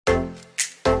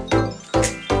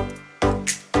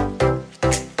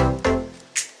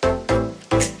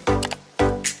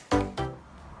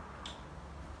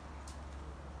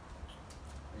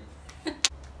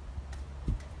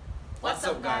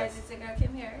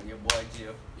your boy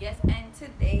Gio. Yes, and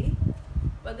today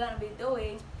we're gonna be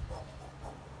doing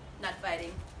not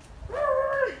fighting.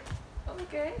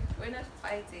 Okay, we're not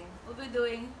fighting. We'll be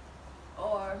doing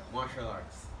or Martial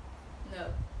arts. no.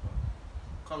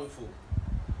 Kung Fu.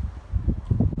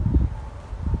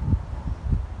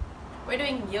 We're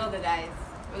doing yoga, guys.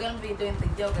 We're gonna be doing the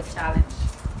yoga challenge.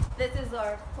 This is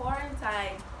our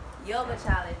quarantine yoga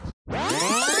challenge.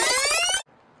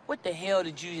 What the hell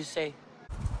did you just say?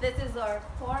 This is our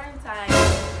quarantine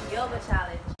yoga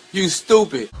challenge. You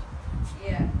stupid.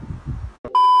 Yeah.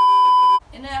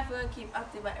 You know, you have to keep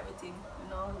active at everything. You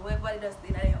know, everybody does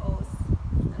things at your house.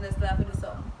 And just have to do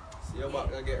something. So your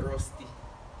back gonna get rusty.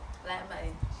 Like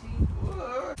mine.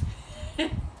 What?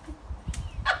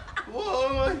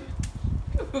 What?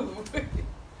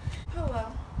 Oh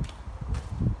well.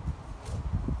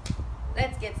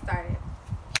 Let's get started.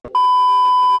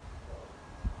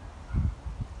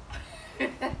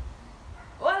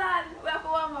 Hold on, we have to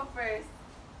warm up first.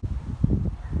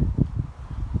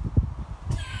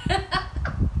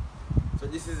 So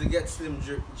this is a Get Slim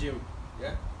gym,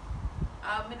 yeah?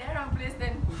 I'm in the wrong place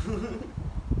then.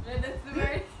 Let's do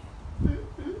it.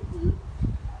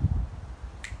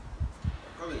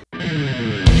 Come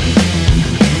in.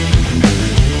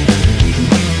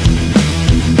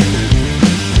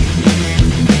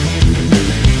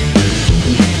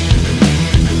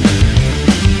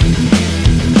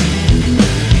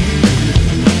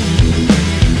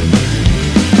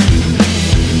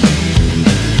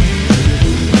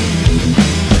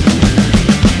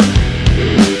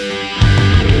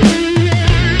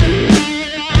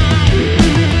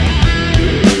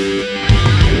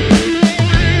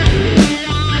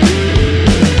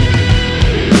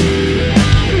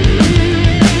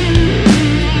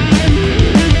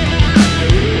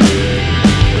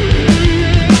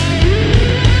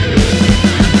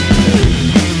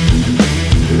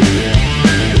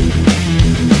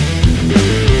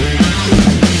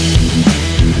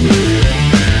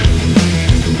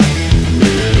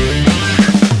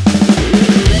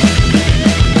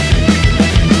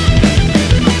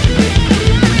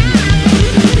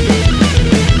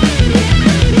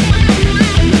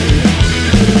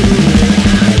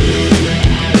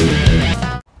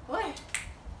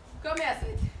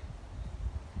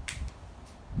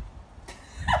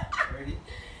 Ready?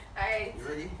 Alright. You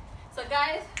ready? So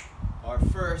guys, Our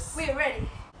first. we're ready.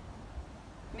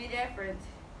 Mid effort.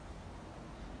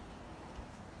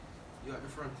 You at the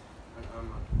front and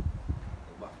I'm at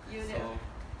the back. You so there.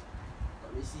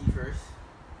 let me see first.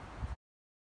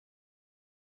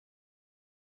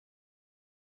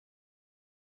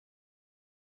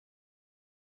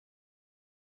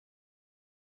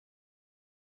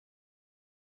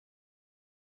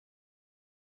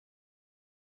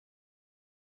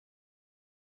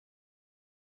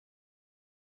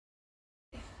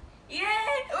 Yeah!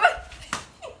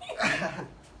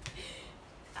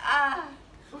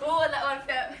 Oh, that one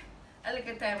felt a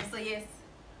little time, so yes.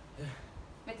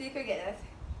 But you could get it.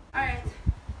 Alright.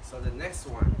 So the next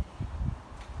one.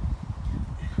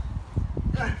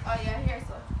 Oh, yeah, here,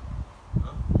 so.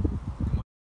 Huh?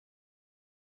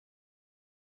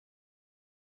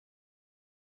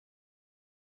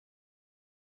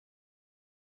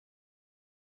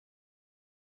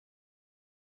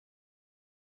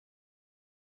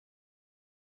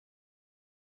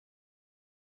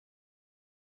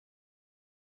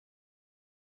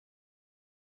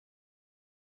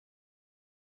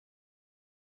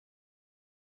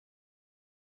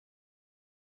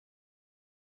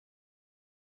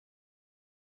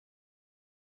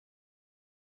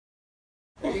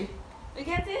 Ready? You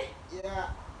get it? Yeah.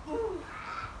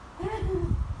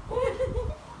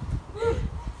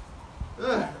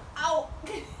 Ow!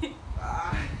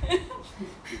 Ah,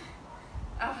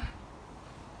 Ah.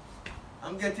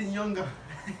 I'm getting younger.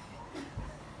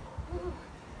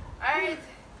 Alright.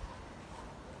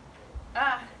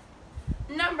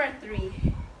 Number 3.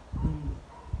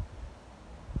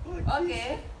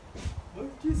 Okay. What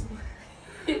kiss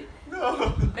me? No.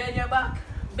 Bend your back.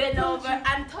 Bend over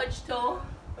and touch toe.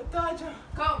 Ataja.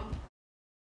 Come.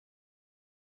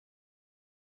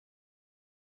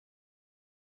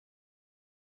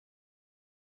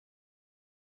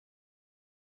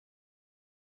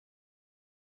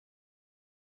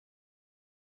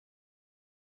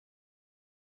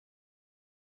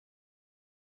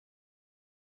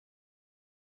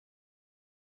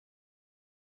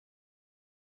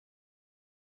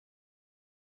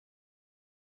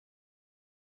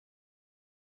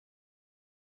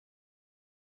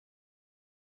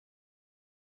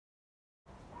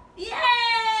 Yeah!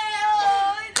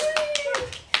 Oh,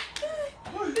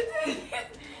 I did it!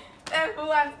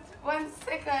 Everyone 1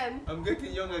 second. I'm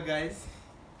getting younger, guys.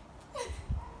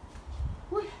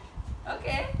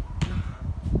 Okay.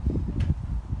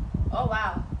 Oh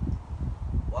wow.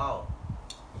 Wow.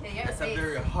 Yeah, your That's face. a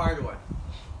very hard one.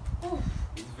 Oof.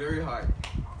 It's very hard.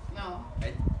 No.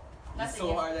 It's Nothing so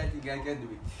yet. hard I think I can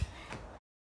do it.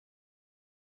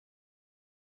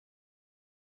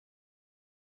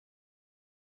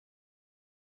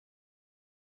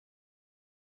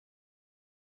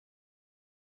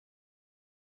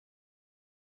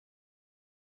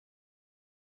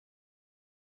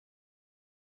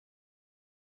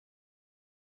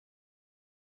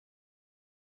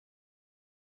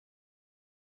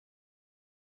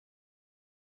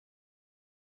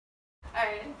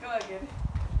 Alright, go again.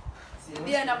 See,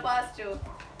 Be on a pass through.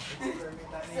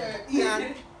 Sir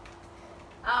Ian.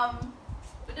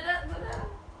 Do that.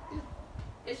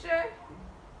 You sure?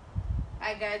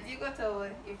 Alright guys, you go to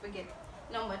you forget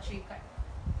number 3 card.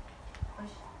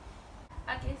 Push.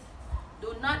 Okay.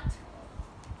 Do not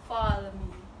follow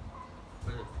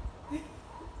me.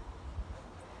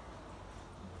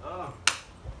 Oh.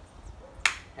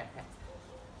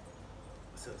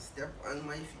 So step on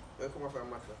my feet. Welcome up on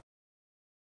my foot.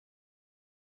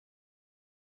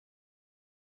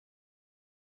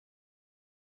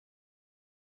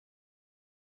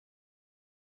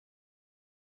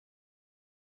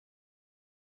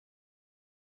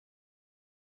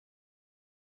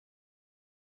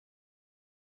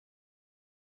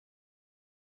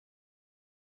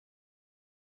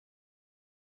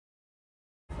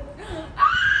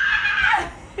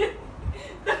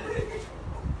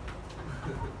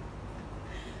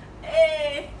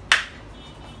 Hey.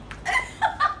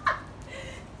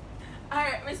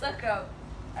 Alright, Mr. Crow.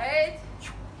 Alright.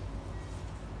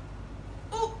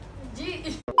 Oh, gee.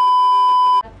 That's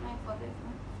my fault, isn't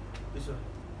it? This one.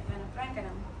 I'm gonna prank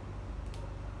him.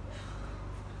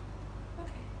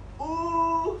 Okay.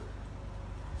 Ooh.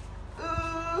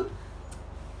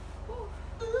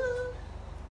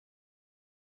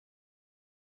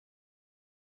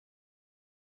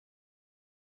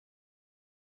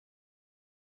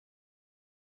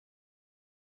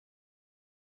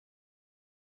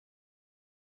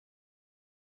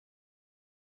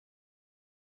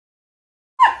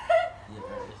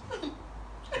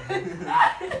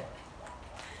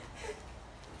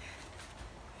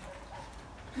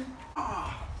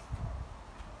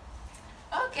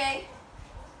 Okay.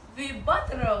 The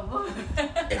bathroom.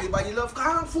 Everybody love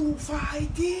kung fu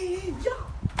fighting. Yeah.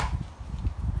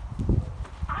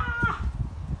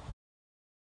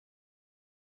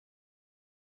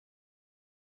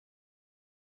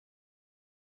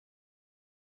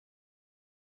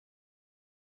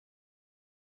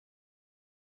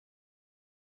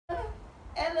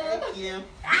 Hello. Thank you.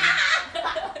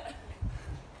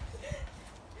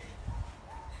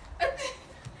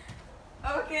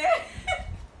 Okay.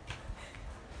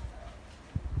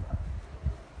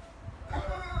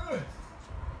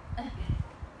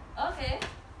 Okay.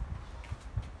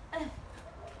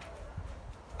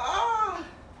 Ah.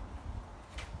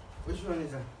 Which one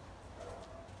is that?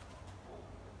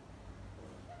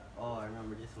 Oh, I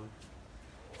remember this one.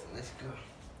 So let's go.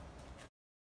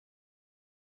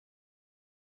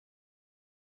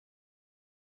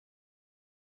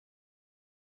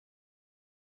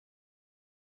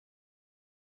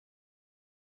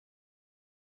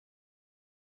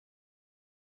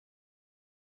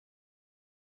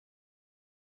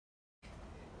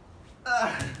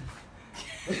 Ah.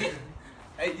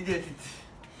 I did it.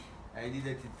 I did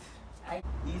it.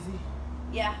 Easy?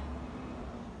 Yeah.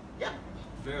 Yeah.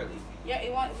 Barely. Yeah,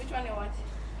 you want which one you want?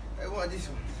 I want this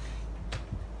one.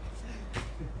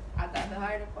 I got the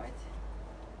harder part.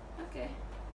 Okay.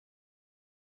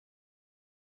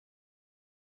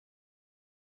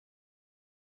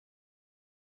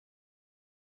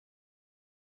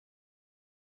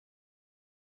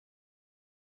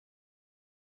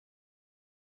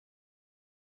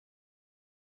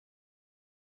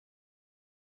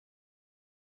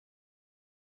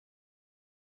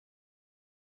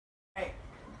 Alright.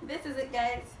 This is it,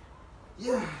 guys.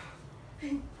 Yeah.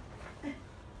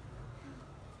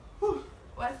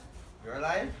 What? You're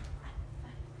alive?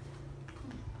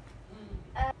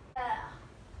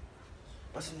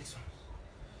 What's the next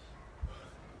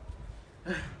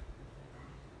one?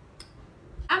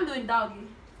 I'm doing doggy.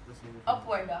 What's the next one?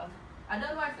 Upward dog. I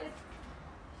don't want it.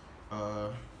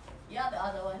 Yeah, the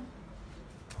other one.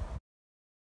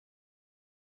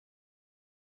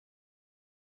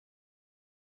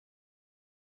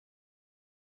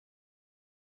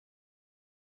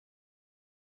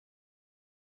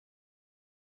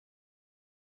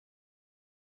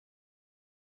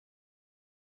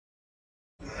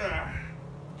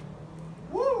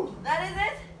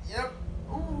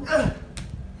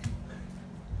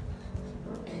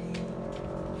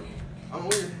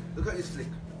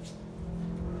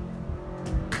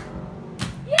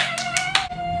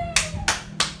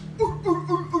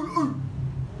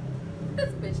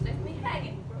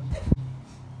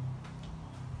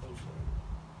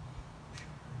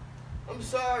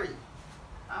 sorry.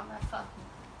 I'm not fucking.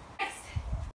 Next.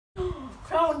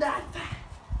 Crown that.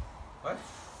 What?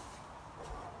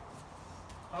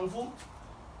 Kung Fu?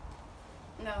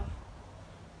 No.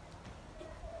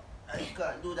 I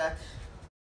can't do that.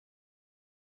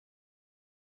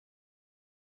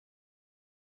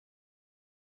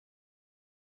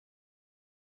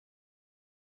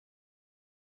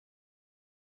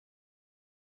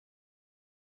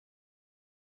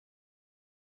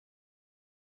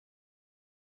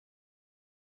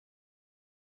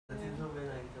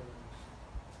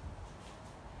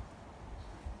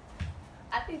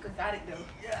 I think I got it though.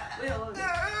 Yeah. Wait, hold it.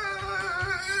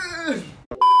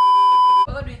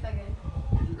 We're gonna do it again.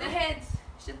 The heads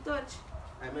should touch.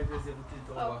 I might as well put it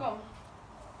over. Oh, come.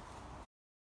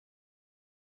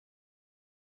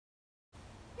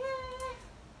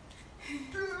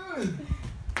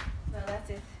 No, that's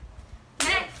it.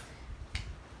 Next.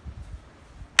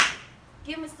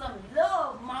 Give me some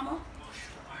love, mama.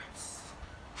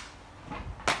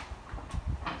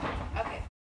 Okay.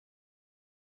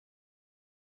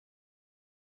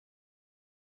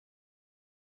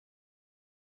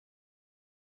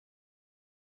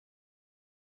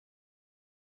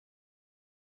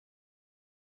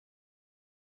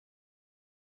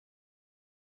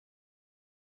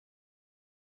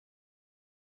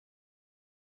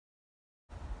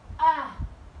 Ah.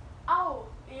 Oh,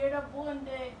 you're the one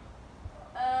day.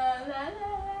 La, la,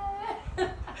 la.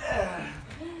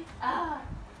 Ah.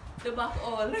 The back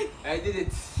all. I did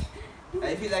it.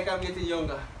 I feel like I'm getting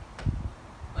younger.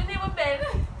 We never been.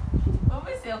 Let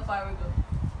me see how far we go.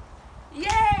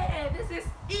 Yeah, this is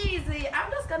easy. I'm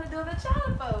just gonna do the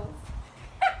child pose.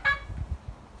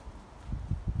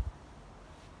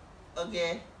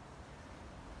 Okay.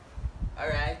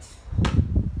 Alright.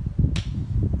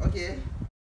 Okay.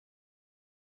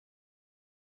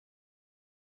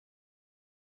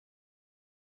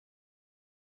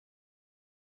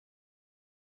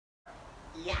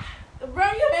 Yeah. Bro,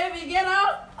 you heavy, get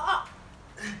out.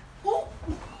 Ooh.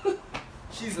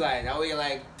 She's lying. I weigh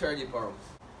like 30 pounds.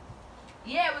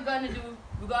 Yeah, we're gonna do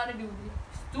the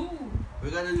stool.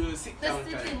 We're gonna do a sit The down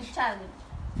sitting challenge. challenge.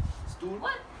 Stool?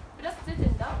 What? We're just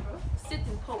sitting down, bro.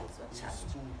 Sitting pose. What It's a challenge?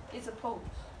 stool. It's a pose.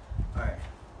 Alright.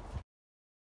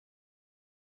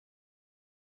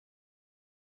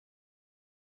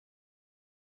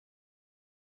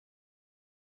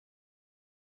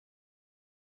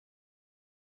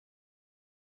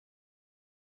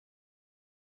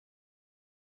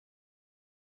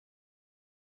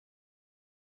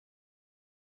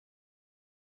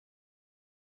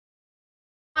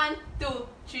 One, two,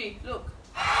 three, look.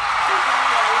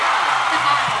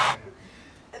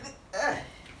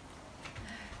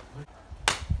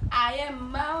 I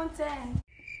am mountain.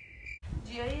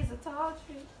 Geo is a tall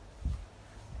tree.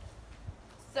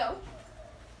 So,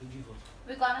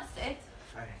 we're gonna sit.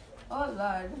 Alright. Oh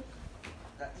Lord.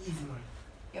 That easy man.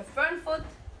 Your front foot.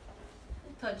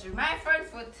 Touch my front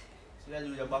foot. So you gotta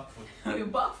do your back foot. Your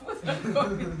back foot.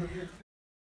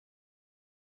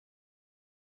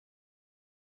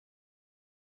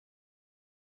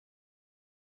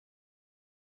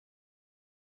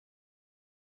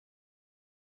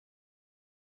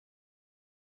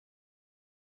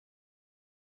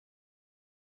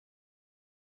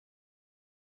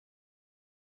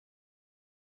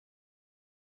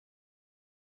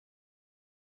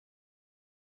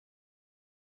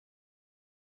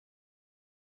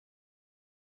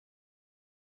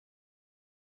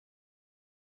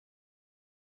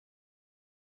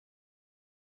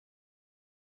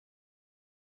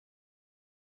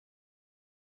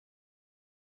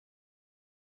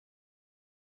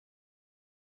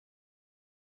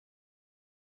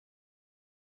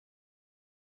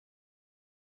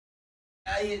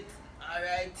 I hit.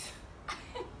 Alright.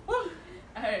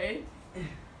 Alright.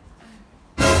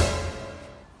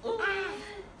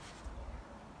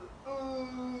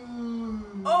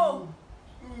 Oh!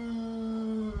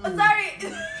 Oh, sorry!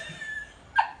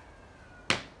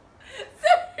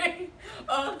 Sorry!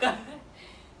 Oh god.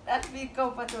 That's me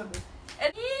comfortable.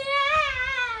 And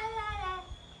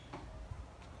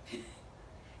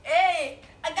hey!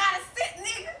 I gotta sit,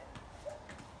 nigga!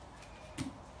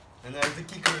 And there's the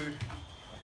kicker.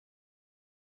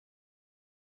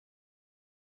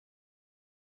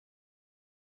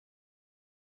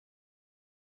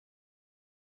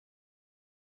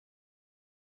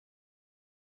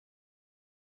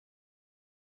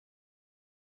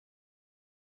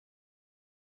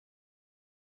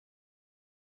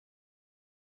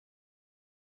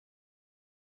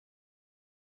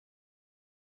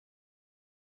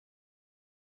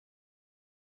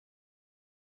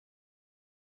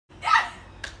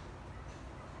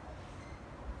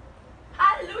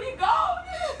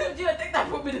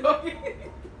 Rub it on. We did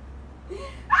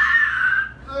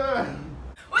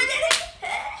it!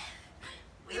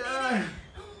 We did it!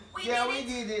 Yeah, we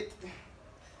did it.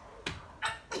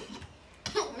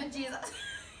 My Jesus.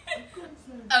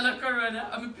 I'm a corona.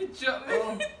 I'm a picture of me.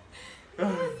 What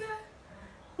was that?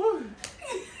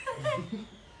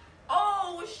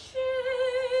 Oh shit!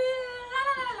 La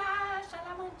la la la,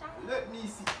 shalamanta. Let me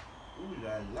see. Ooh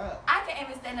la la. I can't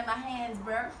even stand in my hands,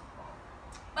 bro.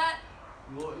 But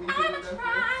You want me I'm to gonna do that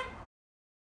try.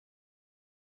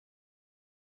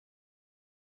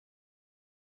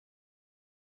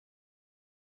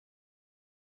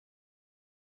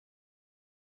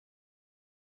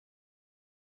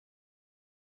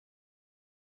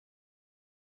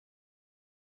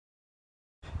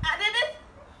 I did it.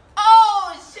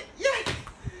 Oh shit! Yes.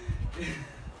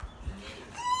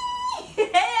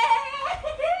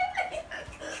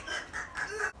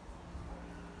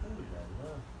 Ooh la la.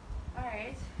 All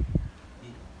right.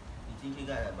 You think you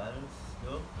got that balance?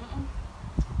 No?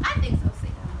 I think so,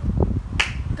 Satan.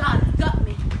 God got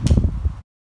me.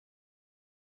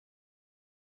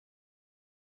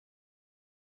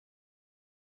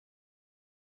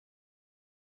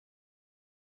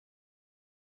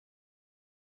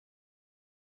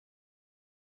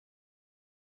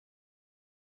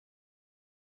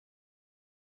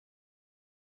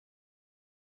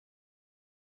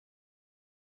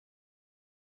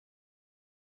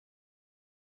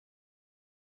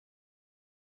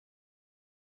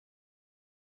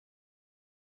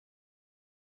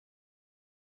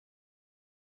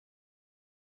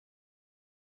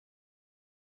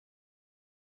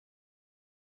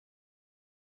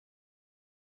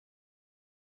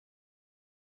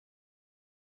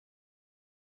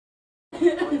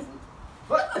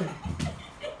 What?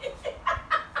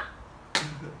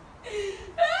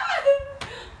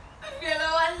 Feel the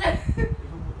one.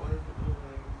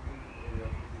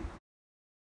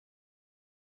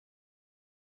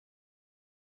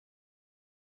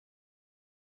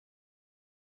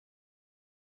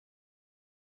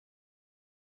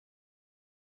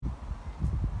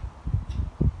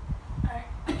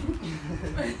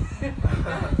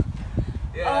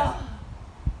 Yeah,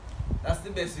 that's the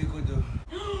best we could do.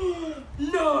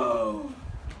 No.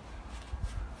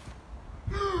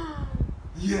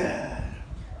 Yeah.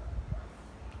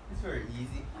 It's very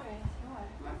easy. Alright,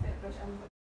 my favorite brush.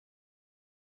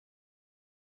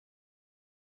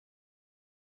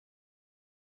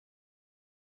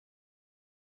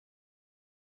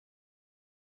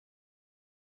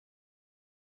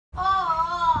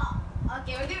 Oh,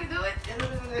 okay, we didn't do it.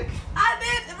 I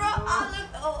did, bro. I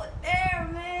looked over there,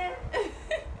 man.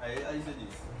 I used to do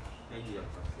this. Thank you.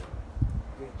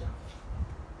 Great job.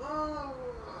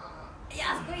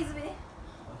 Yeah, squeeze me.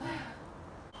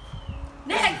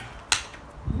 Next.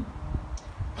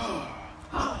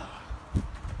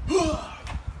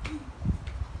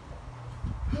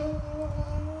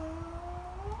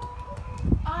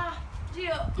 Ah,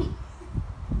 Gio.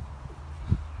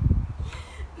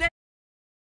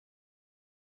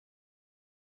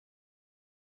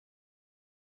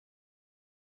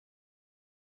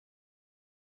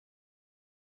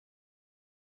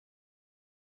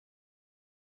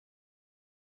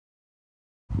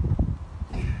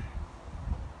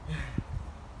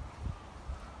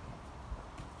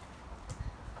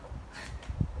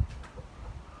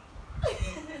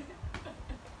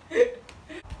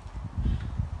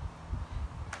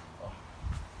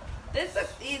 This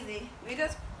looks easy. We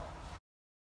just.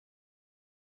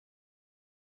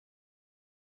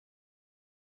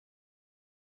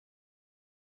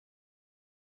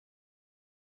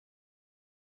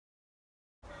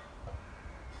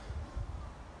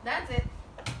 That's it.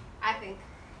 I think.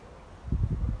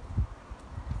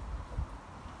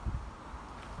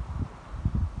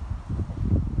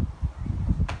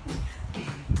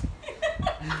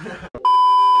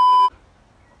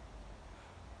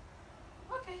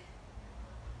 Okay.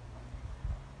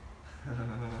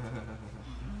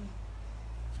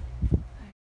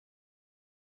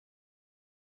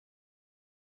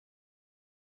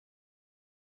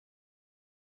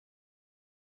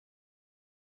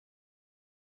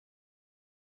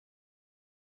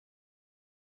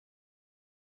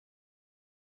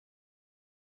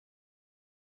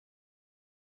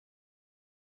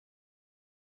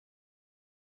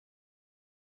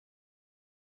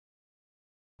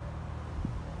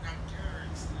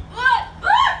 What?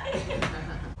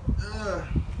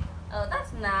 Oh,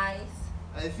 that's nice.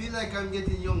 I feel like I'm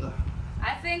getting younger.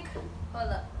 I think. Hold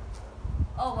up.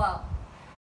 Oh wow.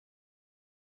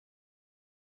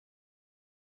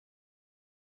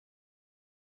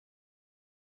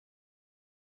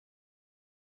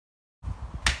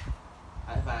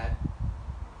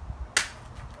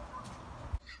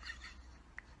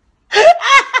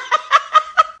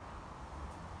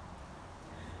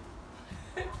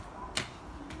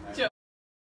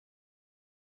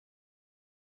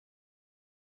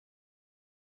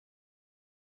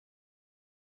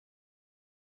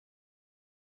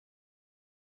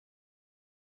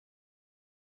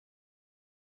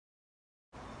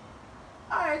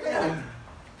 Alright.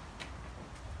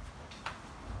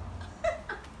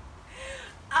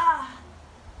 Ah.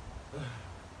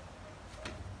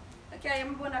 Okay,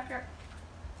 I'm gonna crack.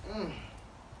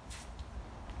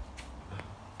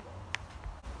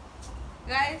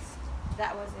 Guys,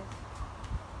 that was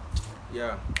it.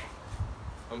 Yeah.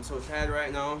 I'm so tired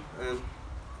right now and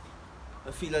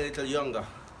I feel a little younger.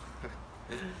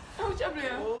 Oh,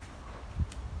 W.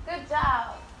 Good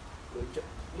job.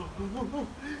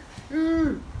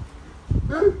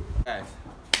 Guys,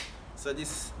 so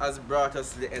this has brought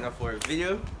us to the end of our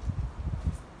video.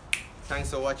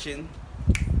 Thanks for watching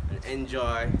and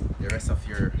enjoy the rest of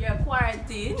your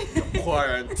quarantine.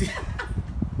 quarantine.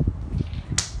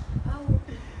 Oh.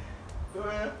 Go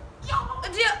ahead.